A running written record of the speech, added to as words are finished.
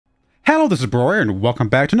Hello, this is Broyar, and welcome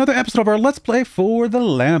back to another episode of our Let's Play for the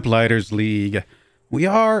Lamplighters League.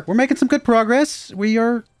 We're making some good progress.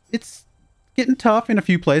 It's getting tough in a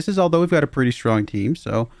few places, although we've got a pretty strong team,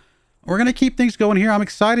 so we're going to keep things going here. I'm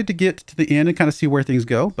excited to get to the end and kind of see where things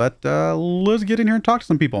go, but let's get in here and talk to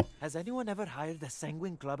some people. Has anyone ever hired a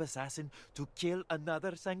Sanguine Club assassin to kill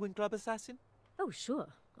another Sanguine Club assassin? Oh, sure.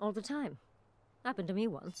 All the time. Happened to me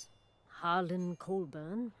once. Harlan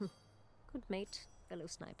Colburn. Good mate, fellow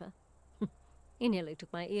sniper. He nearly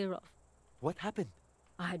took my ear off. What happened?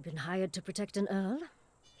 I'd been hired to protect an earl.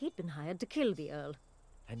 He'd been hired to kill the earl.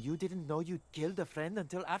 And you didn't know you'd killed a friend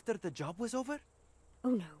until after the job was over?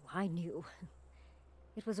 Oh no, I knew.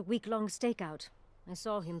 It was a week-long stakeout. I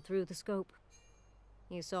saw him through the scope.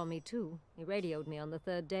 He saw me too. He radioed me on the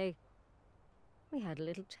third day. We had a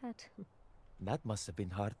little chat. That must have been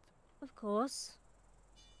hard. Of course.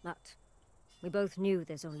 But we both knew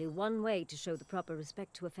there's only one way to show the proper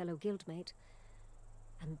respect to a fellow guildmate.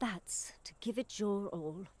 And that's to give it your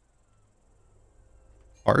all.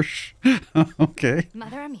 Harsh. Okay.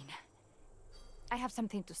 Mother Amina, I have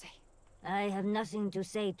something to say. I have nothing to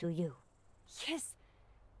say to you. Yes,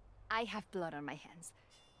 I have blood on my hands.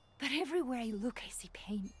 But everywhere I look, I see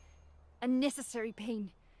pain. Unnecessary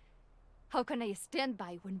pain. How can I stand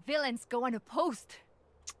by when villains go unopposed?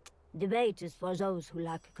 Debate is for those who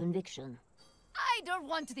lack conviction. I don't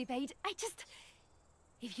want to debate.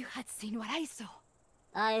 If you had seen what I saw.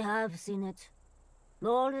 I have seen it.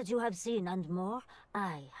 All that you have seen and more,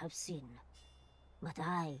 I have seen. But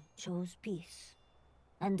I chose peace.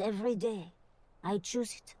 And every day, I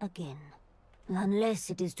choose it again. Unless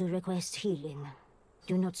it is to request healing.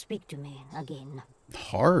 Do not speak to me again.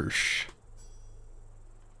 Harsh.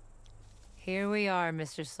 Here we are,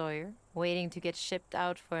 Mr. Sawyer, waiting to get shipped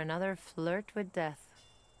out for another flirt with death.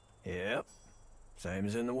 Yep. Same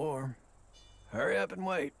as in the war. Hurry up and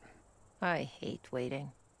wait. I hate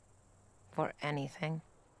waiting. For anything.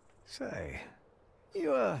 Say,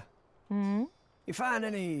 you find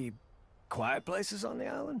any quiet places on the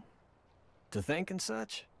island? To think and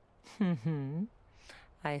such?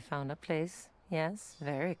 I found a place, yes,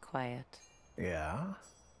 very quiet. Yeah?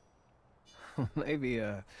 Maybe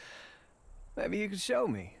you could show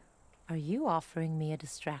me. Are you offering me a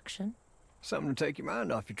distraction? Something to take your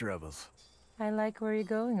mind off your troubles. I like where you're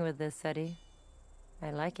going with this, Eddie. I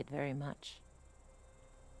like it very much.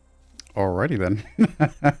 Alrighty then.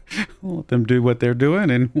 We'll let them do what they're doing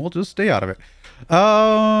and we'll just stay out of it.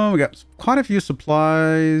 We got quite a few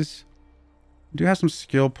supplies. We do have some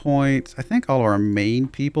skill points. I think all our main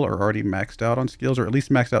people are already maxed out on skills, or at least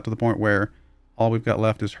maxed out to the point where all we've got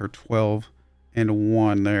left is her 12 and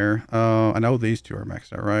 1 there. I know these two are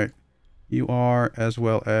maxed out, right? You are, as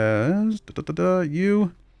well as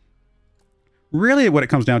you. Really what it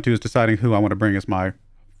comes down to is deciding who I want to bring as my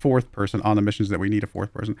fourth person on the missions that we need a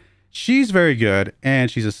fourth person. She's very good, and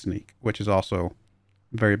she's a sneak, which is also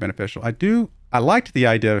very beneficial. I liked the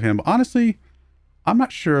idea of him, but honestly, I'm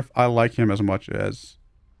not sure if I like him as much as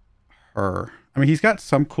her. I mean, he's got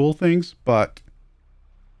some cool things, but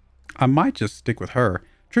I might just stick with her.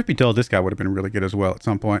 Truth be told, this guy would have been really good as well at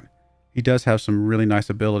some point. He does have some really nice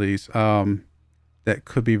abilities that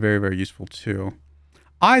could be very, very useful too.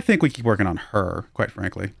 I think we keep working on her, quite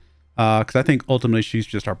frankly, because I think ultimately she's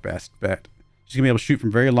just our best bet. She's going to be able to shoot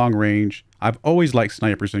from very long range. I've always liked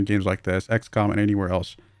snipers in games like this, XCOM and anywhere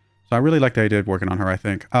else. So I really like the idea of working on her, I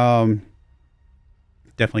think.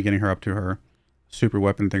 Definitely getting her up to her super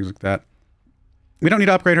weapon and things like that. We don't need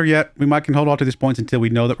to upgrade her yet. We can hold on to these points until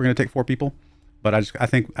we know that we're going to take 4 people. But I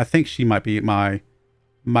think she might be my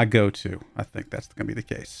go-to. I think that's going to be the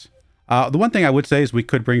case. The one thing I would say is we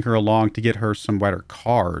could bring her along to get her some better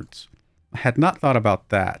cards. I had not thought about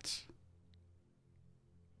that.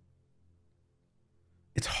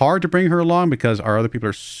 It's hard to bring her along because our other people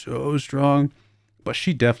are so strong, but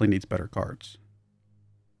she definitely needs better cards.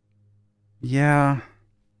 Yeah,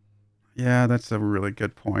 that's a really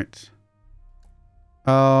good point.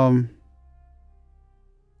 Okay.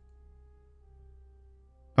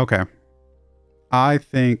 I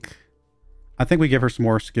think we give her some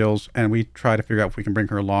more skills and we try to figure out if we can bring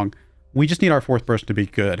her along. We just need our fourth person to be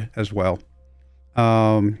good as well.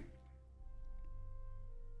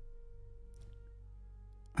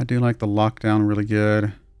 I do like the lockdown really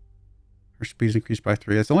good. Her speed's increased by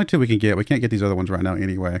 3. That's the only 2 we can get. We can't get these other ones right now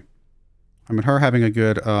anyway. I mean, her having a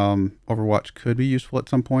good Overwatch could be useful at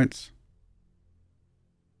some points.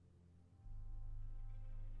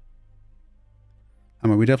 I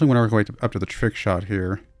mean, we definitely want to work our way up to the trick shot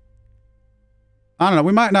here. I don't know.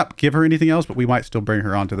 We might not give her anything else, but we might still bring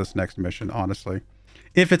her onto this next mission, honestly.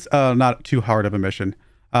 If it's not too hard of a mission.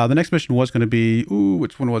 The next mission was going to be... Ooh,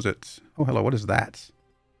 which one was it? Oh, hello. What is that?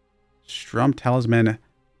 Strum Talisman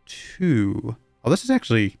 2. Oh, this is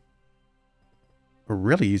actually a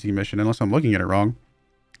really easy mission, unless I'm looking at it wrong.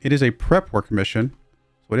 It is a prep work mission,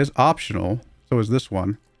 so it is optional. So is this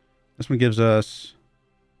one. This one gives us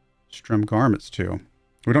Strum Garments too.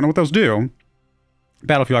 We don't know what those do.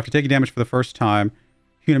 Battlefield, after taking damage for the first time,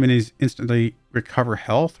 human enemies instantly recover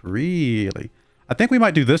health. Really? I think we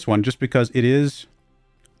might do this one just because it is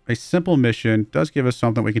a simple mission. Does give us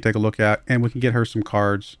something we can take a look at, and we can get her some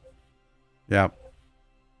cards. Yeah.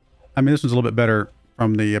 I mean, this one's a little bit better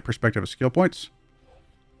from the perspective of skill points.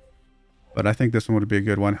 But I think this one would be a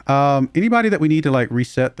good one. Anybody that we need to, like,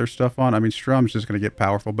 reset their stuff on? I mean, Strum's just going to get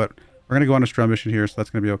powerful, but we're going to go on a Strum mission here, so that's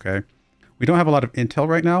going to be okay. We don't have a lot of intel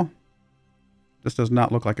right now. This does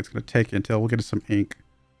not look like it's going to take intel. We'll get us some ink.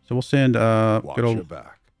 So we'll send good old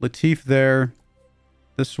Latif there.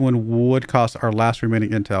 This one would cost our last remaining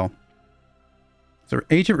intel. It's our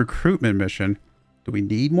agent recruitment mission. Do we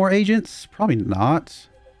need more agents? Probably not.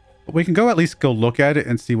 But we can go at least go look at it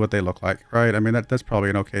and see what they look like, right? I mean, that's probably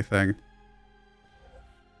an okay thing.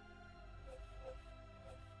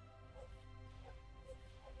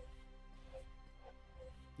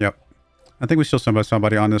 Yep. I think we still send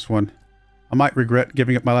somebody on this one. I might regret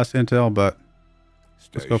giving up my last intel, but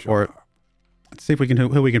let's go for it. Let's see if we can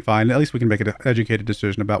who we can find. At least we can make an educated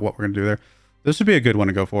decision about what we're going to do there. This would be a good one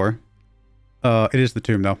to go for. It is the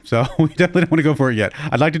tomb, though, so we definitely don't want to go for it yet.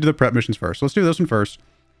 I'd like to do the prep missions first. So let's do this one first.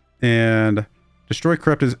 And destroy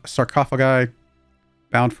corrupted sarcophagi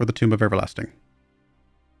bound for the Tomb of Everlasting.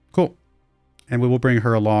 Cool. And we will bring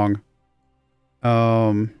her along.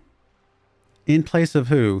 In place of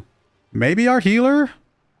who? Maybe our healer?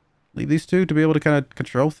 Leave these two to be able to kind of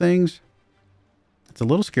control things. It's a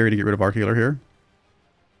little scary to get rid of our healer here.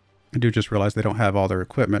 I do just realize they don't have all their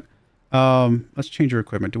equipment. Let's change your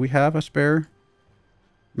equipment. Do we have a spare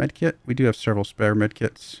medkit? We do have several spare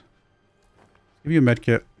medkits. Give you a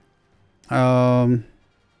medkit.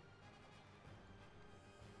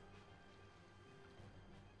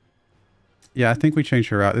 Yeah, I think we change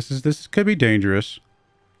her out. This could be dangerous,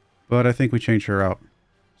 but I think we change her out.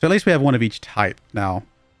 So at least we have one of each type now.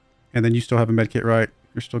 And then you still have a medkit, right?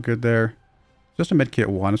 You're still good there. Just a medkit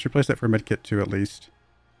 1. Let's replace that for a medkit 2 at least.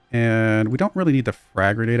 And we don't really need the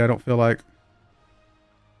frag grenade, I don't feel like.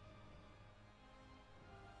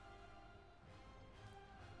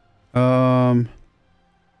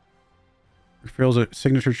 Refills a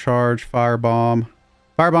signature charge, firebomb.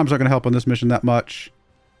 Firebombs aren't going to help on this mission that much.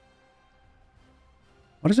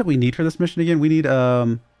 What is it we need for this mission again? We need,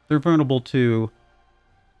 they're vulnerable to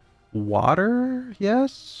water,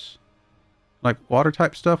 yes? Like water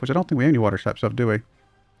type stuff, which I don't think we have any water type stuff, do we?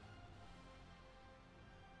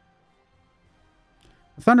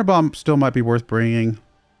 The Thunderbomb still might be worth bringing.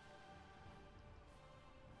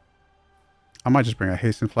 I might just bring a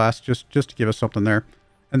Hasten Flask just to give us something there.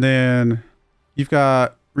 And then you've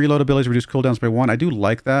got reload abilities, reduce cooldowns by 1. I do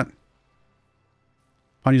like that.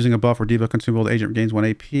 Upon using a buff or debuff consumable, the agent gains 1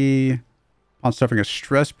 AP. Upon suffering a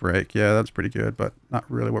stress break. Yeah, that's pretty good, but not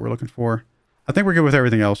really what we're looking for. I think we're good with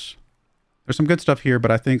everything else. There's some good stuff here,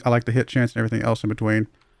 but I think I like the hit chance and everything else in between.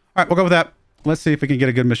 All right, we'll go with that. Let's see if we can get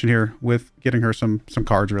a good mission here with getting her some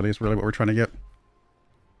cards, really, is really what we're trying to get.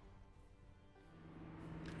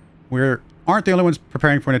 We aren't the only ones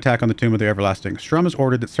preparing for an attack on the Tomb of the Everlasting. Strum has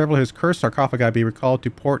ordered that several of his cursed sarcophagi be recalled to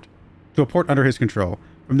a port under his control.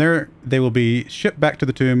 From there, they will be shipped back to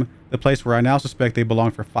the tomb, the place where I now suspect they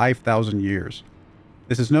belong for 5,000 years.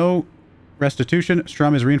 This is no restitution.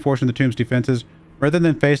 Strum is reinforcing the tomb's defenses. Rather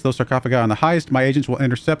than face those sarcophagi on the heist, my agents will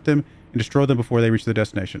intercept them and destroy them before they reach their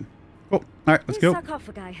destination. Cool. All right, let's go. These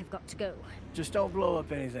sarcophagi have got to go. Just don't blow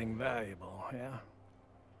up anything valuable, yeah?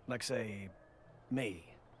 Like, say, me.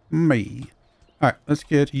 Me. All right, let's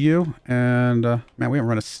get you. And, man, we haven't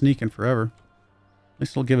run a sneak in forever. At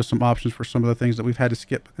least it'll give us some options for some of the things that we've had to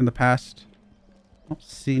skip in the past. I don't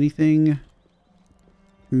see anything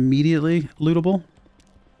immediately lootable.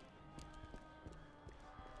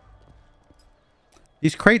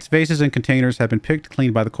 These crates, vases, and containers have been picked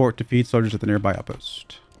clean by the court to feed soldiers at the nearby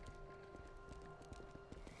outpost.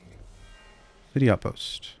 City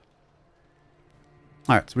outpost.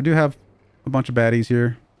 Alright, so we do have a bunch of baddies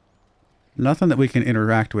here. Nothing that we can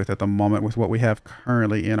interact with at the moment with what we have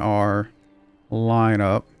currently in our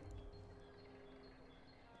lineup.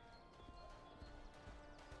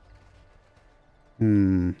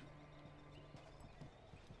 Because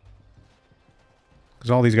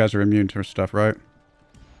all these guys are immune to stuff, right?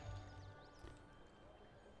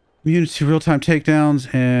 Immune to real-time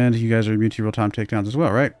takedowns, and you guys are immune to real-time takedowns as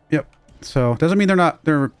well, right? Yep. So, doesn't mean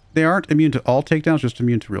they're They aren't immune to all takedowns, just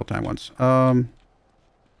immune to real-time ones. I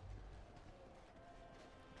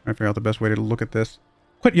figure out the best way to look at this.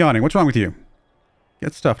 Quit yawning. What's wrong with you?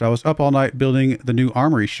 Get stuffed. I was up all night building the new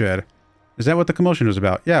armory shed. Is that what the commotion was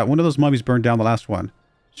about? Yeah, one of those mummies burned down the last one.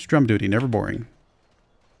 Strum duty, never boring.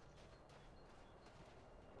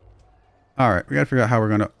 Alright, we gotta figure out how we're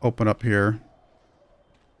gonna open up here.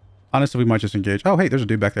 Honestly, we might just engage. Oh, hey, there's a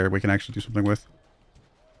dude back there we can actually do something with.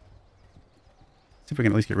 See if we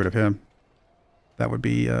can at least get rid of him. That would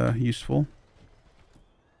be useful.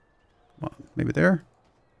 Come on, maybe there?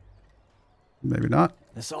 Maybe not.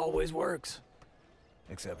 This always works.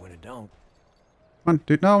 Except when it don't. Come on,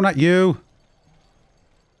 dude. No, not you.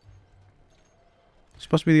 It's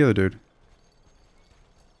supposed to be the other dude. At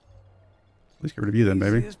least get rid of you then,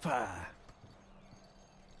 baby. Easy as pie.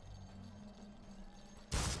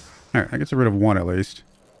 Alright, I get rid of one at least.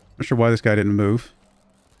 Not sure why this guy didn't move.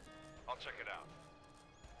 I'll check it out.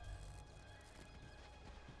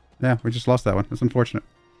 Yeah, we just lost that one. That's unfortunate.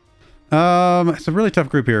 It's a really tough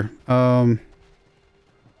group here. Not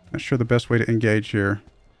sure the best way to engage here.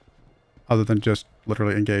 Other than just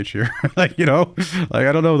literally engage here. Like, you know? Like,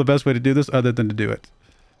 I don't know the best way to do this other than to do it.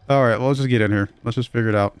 Alright, well, let's just get in here. Let's just figure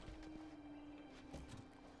it out.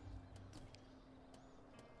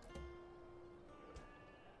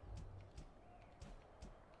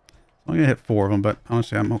 I'm gonna hit 4 of them, but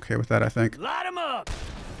honestly, I'm okay with that, I think. Light 'em up!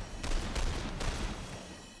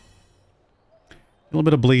 A little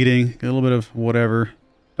bit of bleeding, a little bit of whatever.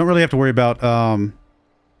 Don't really have to worry about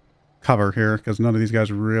cover here, because none of these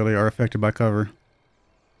guys really are affected by cover.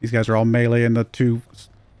 These guys are all melee, and the two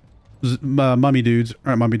mummy dudes,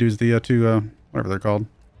 or mummy dudes, the two, whatever they're called.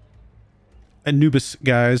 Anubis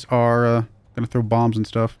guys are gonna throw bombs and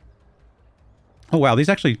stuff. Oh wow, these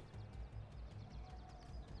actually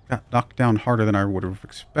got knocked down harder than I would have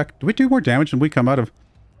expected. Do we do more damage when we come out of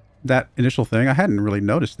that initial thing? I hadn't really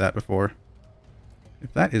noticed that before.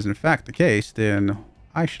 If that is in fact the case, then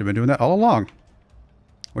I should have been doing that all along.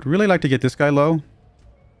 Would really like to get this guy low.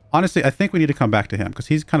 Honestly, I think we need to come back to him, because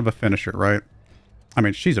he's kind of a finisher, right? I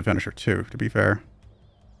mean, she's a finisher too, to be fair.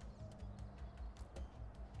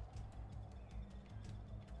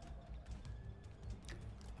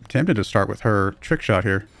 I'm tempted to start with her trick shot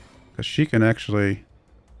here, because she can actually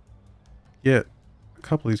get a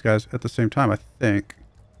couple of these guys at the same time, I think.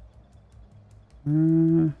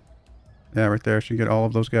 Yeah, right there. She can get all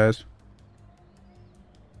of those guys.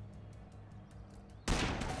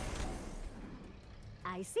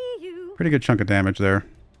 I see you. Pretty good chunk of damage there.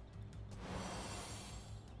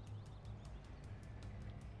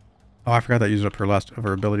 Oh, I forgot that used up her last of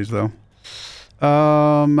her abilities, though.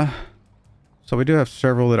 So we do have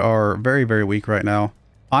several that are very, very weak right now.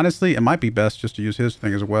 Honestly, it might be best just to use his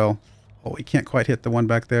thing as well. Oh, he can't quite hit the one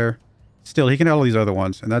back there. Still, he can hit all these other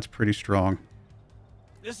ones, and that's pretty strong.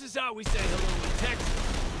 This is how we say hello in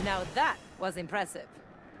Texas. Now that was impressive.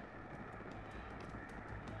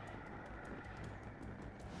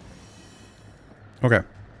 Okay.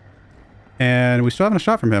 And we still haven't a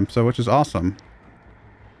shot from him, so which is awesome.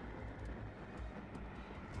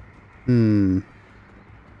 The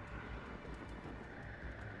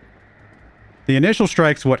initial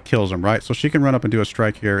strike's what kills him, right? So she can run up and do a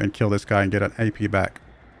strike here and kill this guy and get an AP back.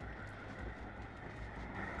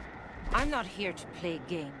 I'm not here to play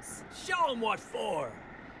games. Show 'em what for.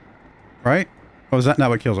 Right? Oh, is that not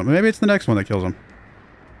what kills him? Maybe it's the next one that kills him.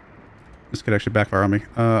 This could actually backfire on me.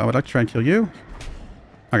 I would like to try and kill you.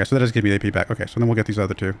 Okay, so that does give me the AP back. Okay, so then we'll get these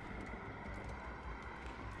other two.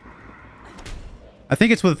 I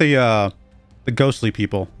think it's with the ghostly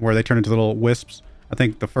people, where they turn into little wisps. I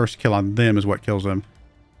think the first kill on them is what kills them.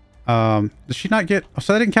 Does she not get... Oh,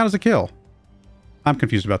 so that didn't count as a kill. I'm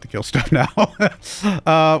confused about the kill stuff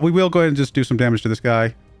now. We will go ahead and just do some damage to this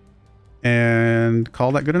guy. And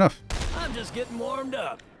call that good enough. I'm just getting warmed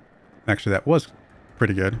up. Actually, that was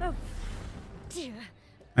pretty good. Oh, dear.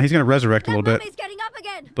 And he's going to resurrect a little bit. Mummy's getting up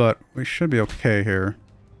again. But we should be okay here.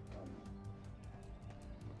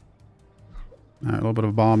 Alright, a little bit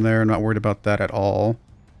of a bomb there. Not worried about that at all.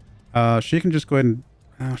 She can just go ahead and...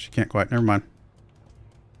 Oh, she can't quite. Never mind.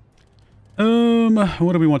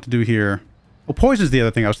 What do we want to do here? Well, poison's the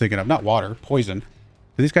other thing I was thinking of. Not water. Poison. Do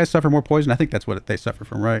these guys suffer more poison? I think that's what they suffer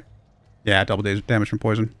from, right? Yeah, double damage from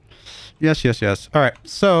poison. Yes, yes, yes. Alright,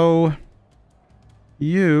 so...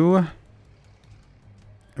 You...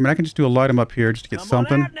 I mean, I can just do a light him up here just to get Come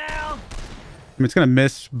something. on out now. I mean, it's going to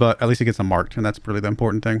miss, but at least it gets them marked, and that's really the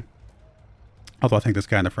important thing. Although I think this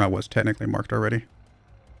guy in the front was technically marked already.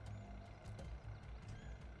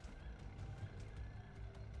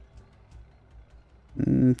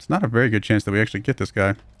 It's not a very good chance that we actually get this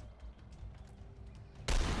guy.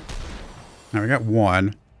 Now we got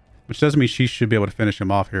one, which doesn't mean she should be able to finish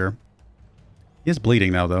him off here. He is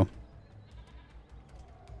bleeding now, though.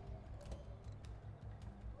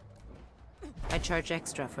 I charge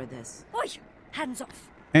extra for this. Oi! Hands off.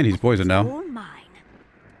 And he's poisoned now. All mine.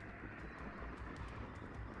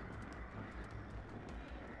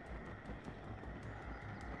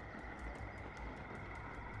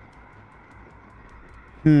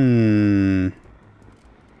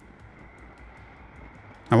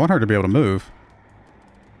 I want her to be able to move.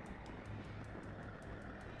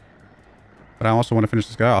 But I also want to finish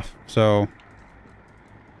this guy off. So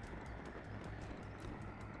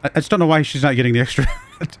I just don't know why she's not getting the extra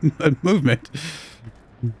movement.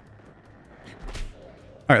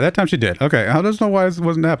 Alright, that time she did. Okay, I don't know why this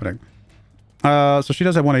wasn't happening. So she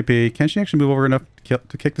does have 1 AP. Can she actually move over enough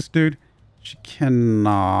to kick this dude? She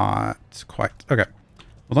cannot quite. Okay.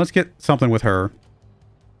 Well, let's get something with her.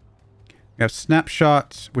 We have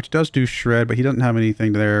Snapshot, which does do Shred, but he doesn't have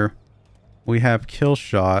anything there. We have Kill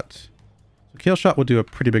Shot. So Kill Shot will do a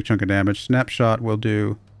pretty big chunk of damage. Snapshot will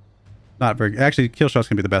do not very... Actually, Kill Shot's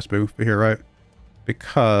going to be the best move here, right?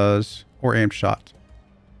 Because... Or Aim Shot.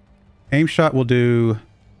 Aim Shot will do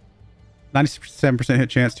 97% hit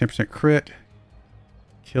chance, 10% crit.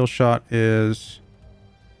 Kill Shot is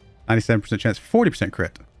 97% chance, 40%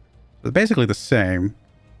 crit. So they're basically the same.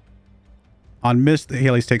 On miss, the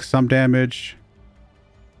Haley's takes some damage.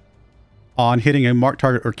 On hitting a marked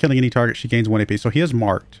target or killing any target, she gains 1 AP. So he is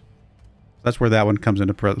marked. That's where that one comes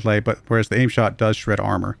into play. But whereas the aim shot does shred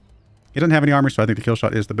armor. He doesn't have any armor, so I think the kill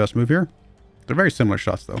shot is the best move here. They're very similar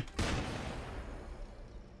shots, though.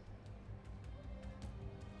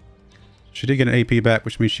 She did get an AP back,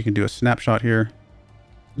 which means she can do a snapshot here.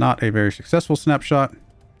 Not a very successful snapshot.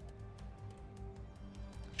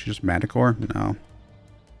 She just Manticore? No.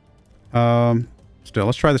 Still,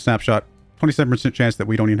 let's try the snapshot. 27% chance that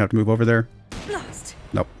we don't even have to move over there. Blast.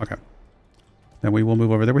 Nope. Okay. Then we will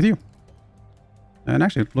move over there with you. And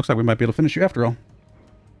actually, it looks like we might be able to finish you after all.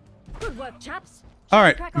 Good work, chaps. All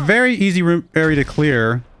right. Very easy area to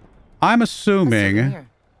clear. I'm assuming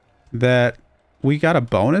that we got a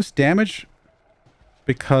bonus damage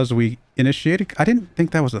because we initiated. I didn't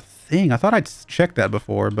think that was a thing. I thought I'd checked that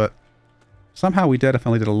before, but somehow we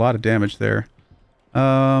definitely did a lot of damage there. We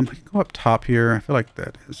can go up top here. I feel like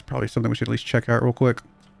that is probably something we should at least check out real quick.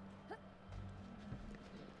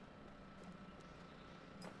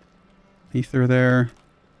 Ether there.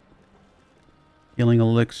 Healing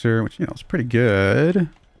elixir, which, you know, is pretty good.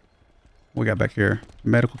 What we got back here?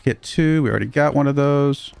 Medical kit 2. We already got one of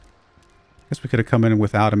those. Guess we could have come in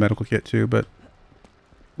without a medical kit too, but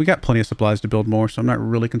we got plenty of supplies to build more, so I'm not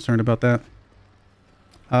really concerned about that.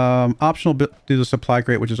 Optional do the supply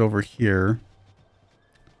crate, which is over here.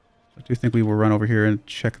 I do think we will run over here and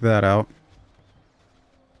check that out.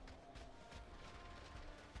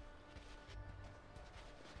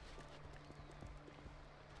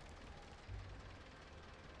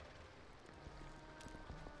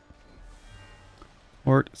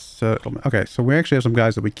 Port settlement. Okay, so we actually have some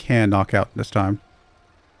guys that we can knock out this time.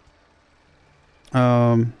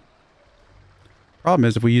 Problem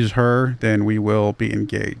is if we use her, then we will be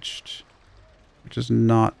engaged, which is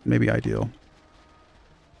not maybe ideal.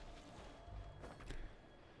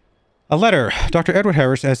 A letter. Dr. Edward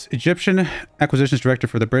Harris, as Egyptian Acquisitions Director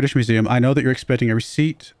for the British Museum, I know that you're expecting a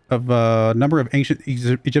receipt of a number of ancient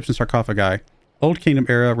Egyptian sarcophagi, Old Kingdom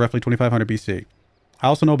era, roughly 2500 BC. I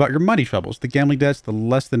also know about your money troubles, the gambling debts, the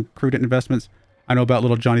less than prudent investments. I know about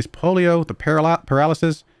little Johnny's polio, the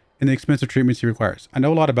paralysis, and the expensive treatments he requires. I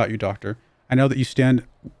know a lot about you, Doctor. I know that you stand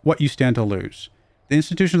to lose. The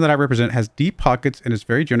institution that I represent has deep pockets and is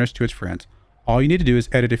very generous to its friends. All you need to do is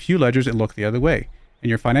edit a few ledgers and look the other way, and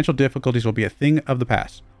your financial difficulties will be a thing of the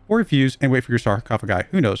past. Or refuse and wait for your sarcophagi.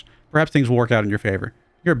 Who knows? Perhaps things will work out in your favor.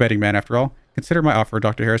 You're a betting man, after all. Consider my offer,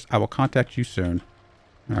 Dr. Harris. I will contact you soon.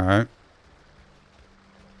 All right.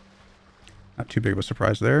 Not too big of a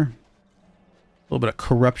surprise there. A little bit of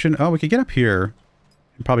corruption. Oh, we could get up here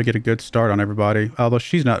and probably get a good start on everybody. Although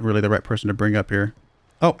she's not really the right person to bring up here.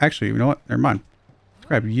 Oh, actually, you know what? Never mind. Let's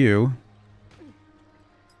grab you.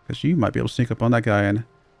 Because you might be able to sneak up on that guy and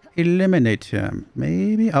eliminate him.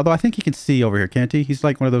 Maybe. Although I think he can see over here, can't he? He's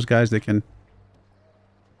like one of those guys that can...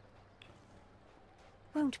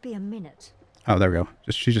 Won't be a minute. Oh, there we go.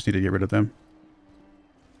 She just needed to get rid of them.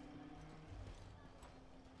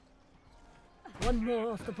 One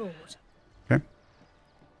more off the board. Okay.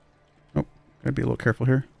 Oh, gotta be a little careful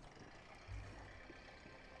here.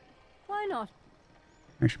 Why not?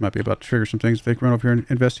 Actually, might be about to trigger some things if they can run over here and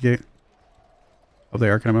investigate. Oh, they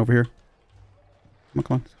are. Can I come over here? Come on,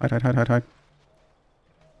 come on. Hide, hide, hide, hide, hide.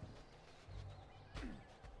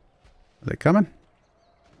 Are they coming?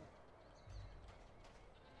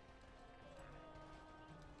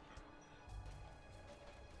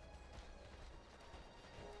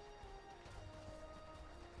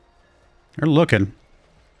 They're looking.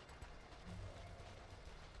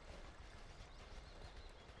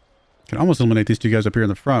 Can almost eliminate these two guys up here in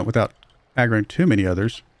the front without aggroing too many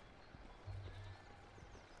others.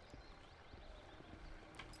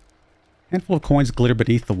 Handful of coins glitter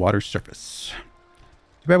beneath the water's surface.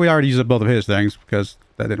 Too bad we already used up both of his things because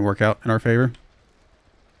that didn't work out in our favor.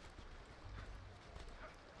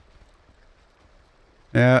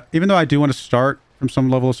 Yeah, even though I do want to start from some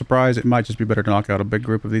level of surprise, it might just be better to knock out a big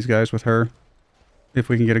group of these guys with her. If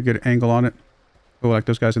we can get a good angle on it. Oh, like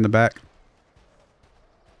those guys in the back.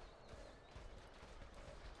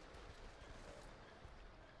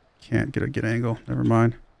 Can't get a good angle. Never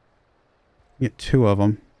mind. Get two of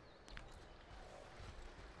them.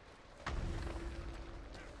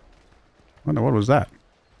 Wonder what was that?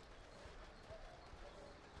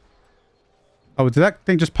 Oh, did that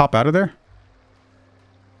thing just pop out of there?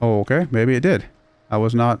 Oh, okay. Maybe it did. I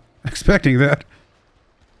was not expecting that.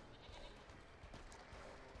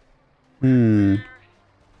 Don't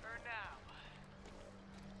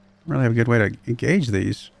really have a good way to engage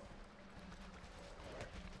these.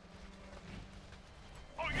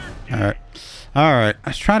 Alright. Alright. I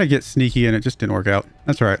was trying to get sneaky and it just didn't work out.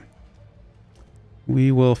 That's alright.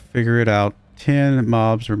 We will figure it out. 10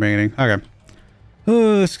 mobs remaining. Okay.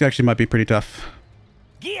 Oh, this actually might be pretty tough.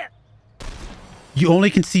 Get. You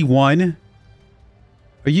only can see one?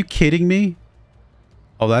 Are you kidding me?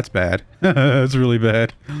 Oh, that's bad. That's really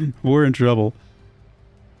bad. We're in trouble.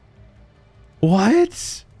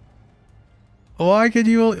 What? Why could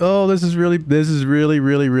you... Oh, this is really,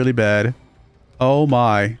 really bad. Oh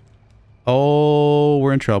my. Oh,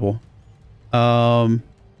 we're in trouble. Run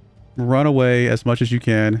away as much as you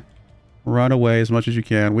can. Run away as much as you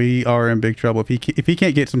can. We are in big trouble. If he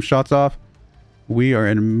can't get some shots off, we are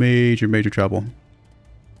in major trouble.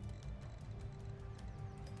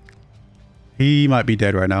 He might be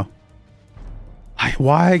dead right now.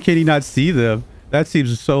 Why can he not see them? That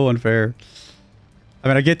seems so unfair. I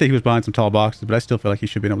mean, I get that he was behind some tall boxes, but I still feel like he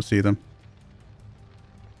should be able to see them.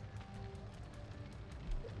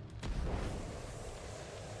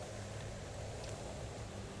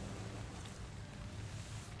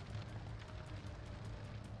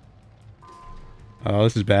 Oh,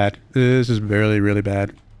 this is bad. This is really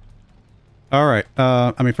bad. All right.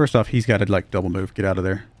 I mean, first off, he's got to like double move. Get out of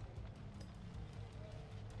there.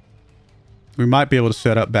 We might be able to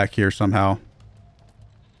set up back here somehow.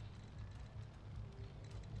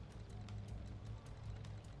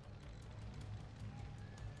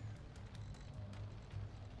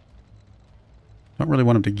 Don't really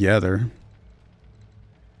want them together.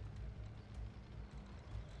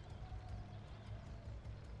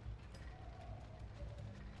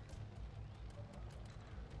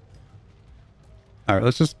 All right,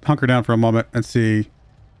 let's just hunker down for a moment and see.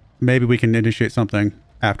 Maybe we can initiate something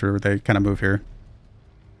after they kind of move here.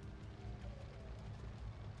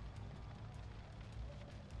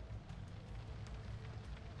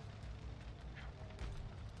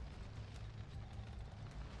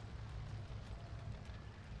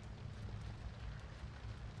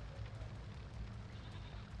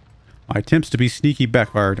 My attempts to be sneaky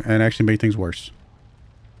backfired and actually made things worse.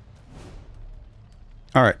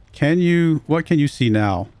 All right, what can you see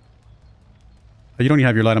now? You don't even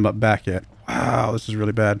have your light 'em up back yet. Wow, this is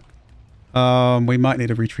really bad. We might need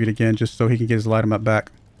to retreat again just so he can get his light 'em up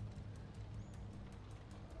back.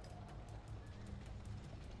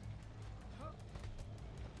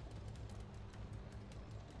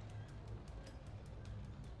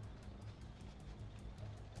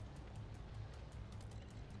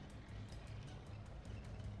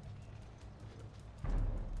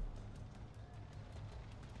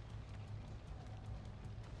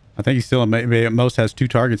 I think he still maybe at most has 2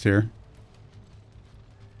 targets here.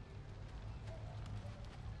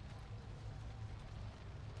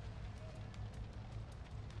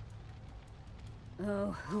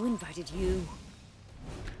 Oh, who invited you?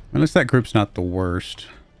 Unless that group's not the worst.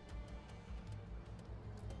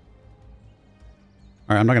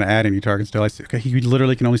 Alright, I'm not going to add any targets till I see. Okay, he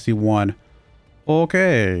literally can only see 1.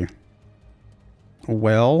 Okay.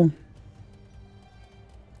 Well.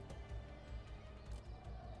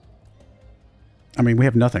 I mean, we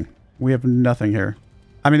have nothing. We have nothing here.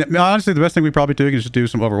 I mean, honestly, the best thing we probably do is just do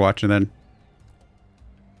some Overwatch and then...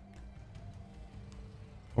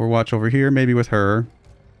 Overwatch over here, maybe with her.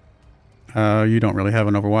 You don't really have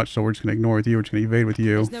an Overwatch, so we're just going to ignore with you. We're just going to evade with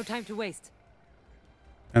you. There's no time to waste.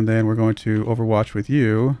 And then we're going to Overwatch with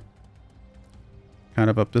you. kind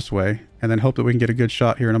of up this way, and then hope that we can get a good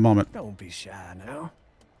shot here in a moment. Don't be shy now.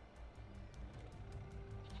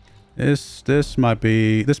 This mission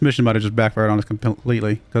might have just backfired on us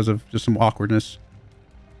completely because of just some awkwardness.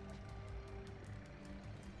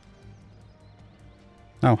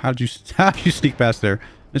 Oh, how'd you sneak past there?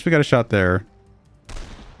 At least we got a shot there.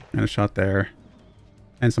 And a shot there.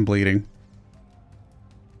 And some bleeding.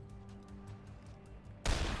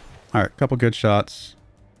 Alright, couple good shots.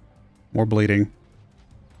 More bleeding.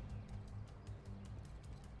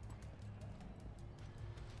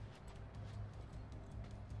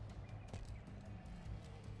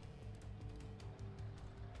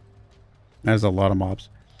 That's a lot of mobs.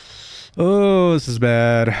 Oh, this is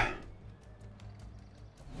bad.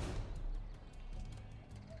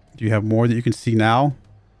 Do you have more that you can see now?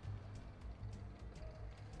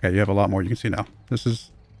 Okay, you have a lot more you can see now. This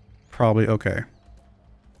is probably okay.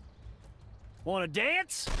 Wanna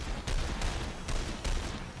dance?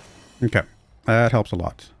 Okay, that helps a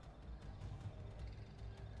lot.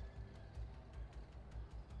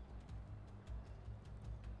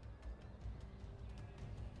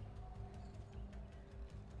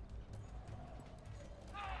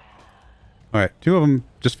 Alright, 2 of them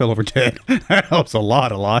just fell over dead. That helps a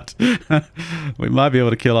lot. We might be able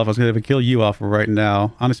to kill off. I was going to kill you off right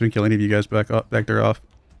now. Honestly, we can kill any of you guys back there off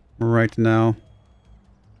right now.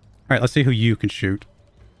 Alright, let's see who you can shoot.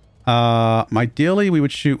 Ideally, we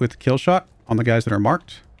would shoot with kill shot on the guys that are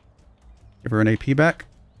marked. Give her an AP back.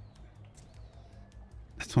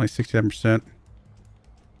 That's only 67%.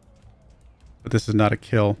 But this is not a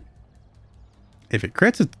kill. If it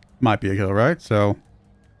crits, it might be a kill, right? So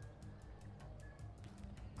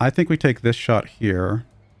I think we take this shot here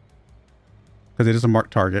because it is a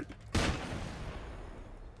marked target.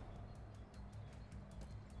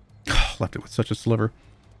 Left it with such a sliver.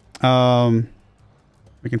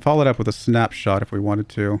 We can follow it up with a snapshot if we wanted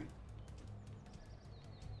to.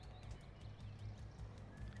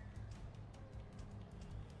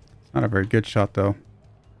 It's not a very good shot though.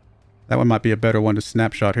 That one might be a better one to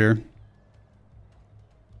snapshot here.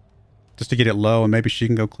 Just to get it low and maybe she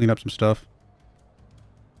can go clean up some stuff.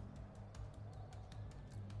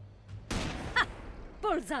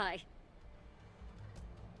 Bullseye.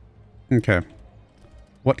 Okay.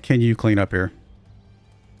 What can you clean up here?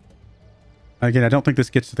 Again, I don't think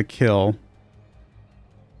this gets to the kill.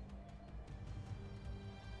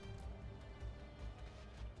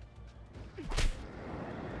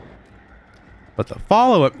 But the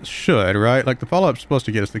follow-up should, right? Like, the follow-up's supposed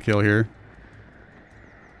to get us the kill here.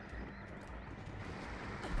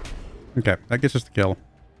 Okay, that gets us the kill.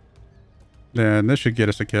 Then this should get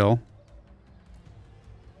us a kill.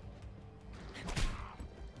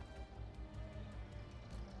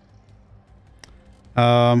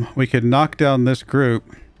 We could knock down this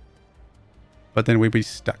group, but then we'd be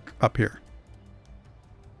stuck up here.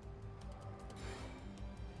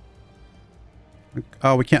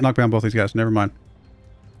 Oh, we can't knock down both these guys. Never mind.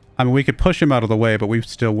 I mean, we could push him out of the way, but we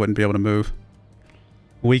still wouldn't be able to move.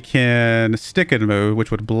 We can stick and move,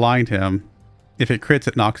 which would blind him. If it crits,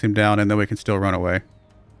 it knocks him down, and then we can still run away.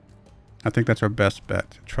 I think that's our best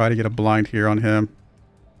bet. Try to get a blind here on him.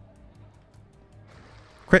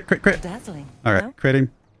 Crit, crit, crit. Dazzling. All right, No? crit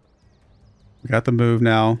him. We got the move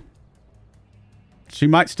now. She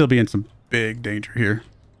might still be in some big danger here.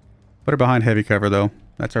 Put her behind heavy cover, though.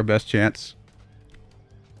 That's our best chance.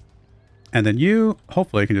 And then you,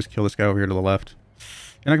 hopefully, can just kill this guy over here to the left.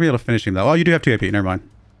 You're not going to be able to finish him, though. Oh, you do have 2 AP. Never mind.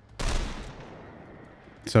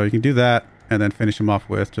 So you can do that, and then finish him off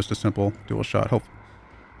with just a simple dual shot. Hope.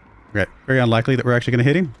 Okay, very unlikely that we're actually going to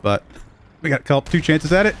hit him, but we got 2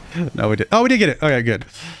 chances at it. No, we did. Oh, we did get it. Okay, good.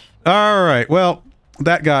 All right, well,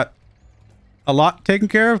 that got a lot taken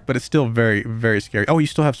care of, but it's still very, very scary. Oh, you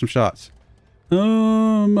still have some shots. Guess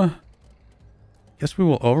we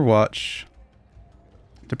will Overwatch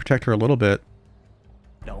to protect her a little bit.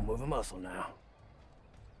 Don't move a muscle now.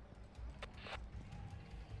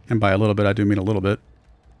 And by a little bit, I do mean a little bit.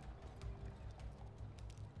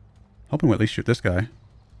 Hoping we'll at least shoot this guy.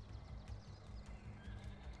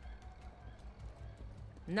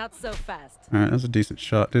 Not so fast. All right, that was a decent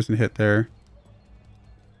shot. Decent hit there.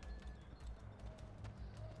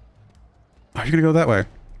 Oh, you're going to go that way.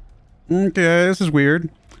 Okay, this is weird.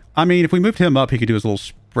 I mean, if we moved him up, he could do his little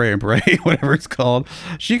spray and pray, whatever it's called.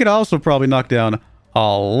 She could also probably knock down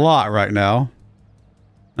a lot right now.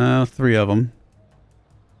 3 of them.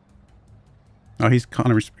 Oh, he's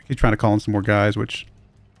trying to call in some more guys, which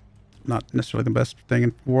not necessarily the best thing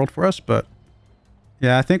in the world for us, but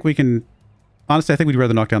yeah, I think we can. Honestly, I think we'd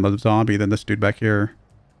rather knock down the zombie than this dude back here.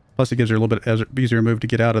 Plus, it gives her a little bit easier move to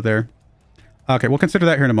get out of there. Okay, we'll consider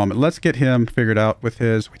that here in a moment. Let's get him figured out with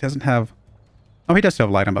his... He doesn't have... Oh, he does have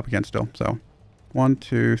light I'm up against still. So 1,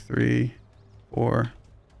 2, 3, 4. All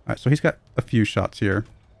right, so he's got a few shots here.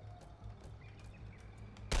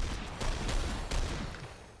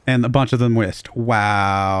 And a bunch of them missed.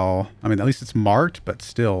 Wow. I mean, at least it's marked, but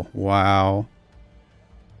still, wow.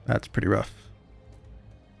 That's pretty rough.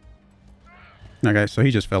 Okay, so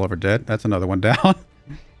he just fell over dead. That's another one down.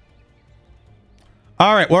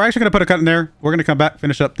 All right, we're actually going to put a cut in there. We're going to come back,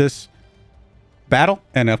 finish up this battle,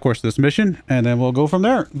 and of course this mission, and then we'll go from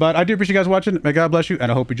there. But I do appreciate you guys watching. May God bless you,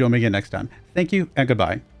 and I hope you join me again next time. Thank you, and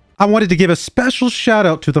goodbye. I wanted to give a special shout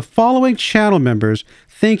out to the following channel members.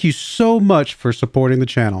 Thank you so much for supporting the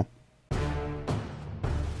channel.